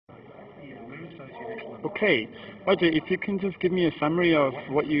Okay, Roger, if you can just give me a summary of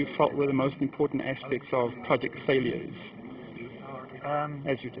what you felt were the most important aspects of project failures,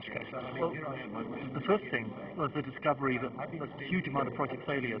 as you discussed. Well, the first thing was the discovery that a huge amount of project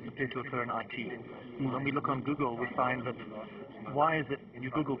failures appear to occur in IT. When we look on Google, we find that why is it you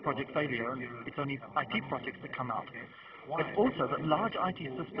Google project failure and it's only IT projects that come out? It's also that large IT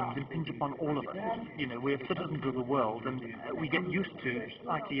systems impinge upon all of us. You know, we're citizens of the world and we get used to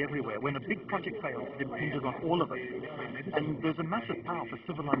IT everywhere. When a big project fails, it impinges on all of us. And there's a massive power for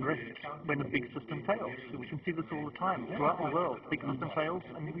civil unrest when a big system fails. We can see this all the time throughout the world. Big system fails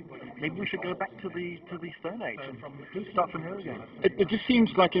and maybe we should go back to the Stone Age and start from there again. It just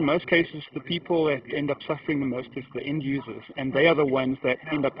seems like in most cases the people that end up suffering the most is the end users, and they are the ones that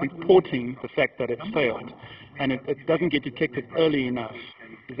end up reporting the fact that it's failed, and it doesn't get detected early enough.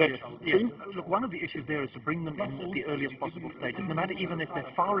 Is that true? Yes. Look, one of the issues there is to bring them in at the earliest possible stage. No matter even if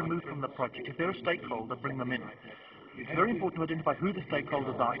they're far removed from the project, if they're a stakeholder, bring them in. It's very important to identify who the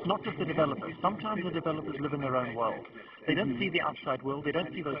stakeholders are. It's not just the developers. Sometimes the developers live in their own world. They don't see the outside world. They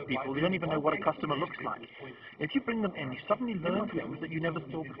don't see those people. They don't even know what a customer looks like. If you bring them in, you suddenly learn things that you never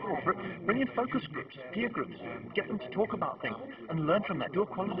saw before. Bring in focus groups, peer groups. Get them to talk about things and learn from that. Do a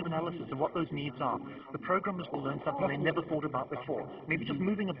qualitative analysis of what those needs are. The programmers will learn something they never thought about before. Maybe just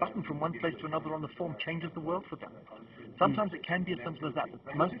moving a button from one place to another on the form changes the world for them. Sometimes it can be as simple as that,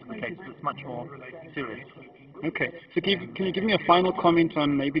 but most of the cases it's much more serious. Okay, so can you give me a final comment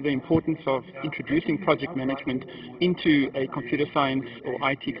on maybe the importance of introducing project management into a computer science or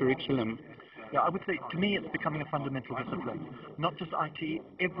IT curriculum? Yeah, I would say, to me, it's becoming a fundamental discipline. Not just IT,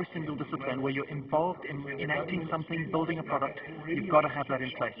 every single discipline where you're involved in enacting something, building a product, you've got to have that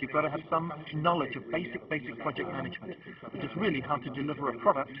in place. You've got to have some knowledge of basic project management, which is really how to deliver a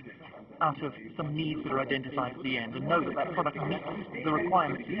product out of some needs that are identified at the end, and know that that product meets the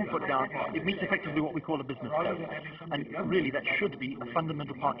requirements that you put down. It meets effectively what we call a business case. And really, that should be a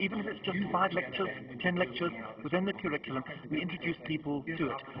fundamental part. Even if it's just 5 lectures, 10 lectures within the curriculum, we introduce people to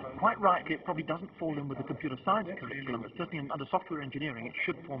it. Quite rightly, it probably doesn't fall in with the computer science curriculum, but certainly under software engineering, it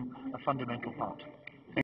should form a fundamental part.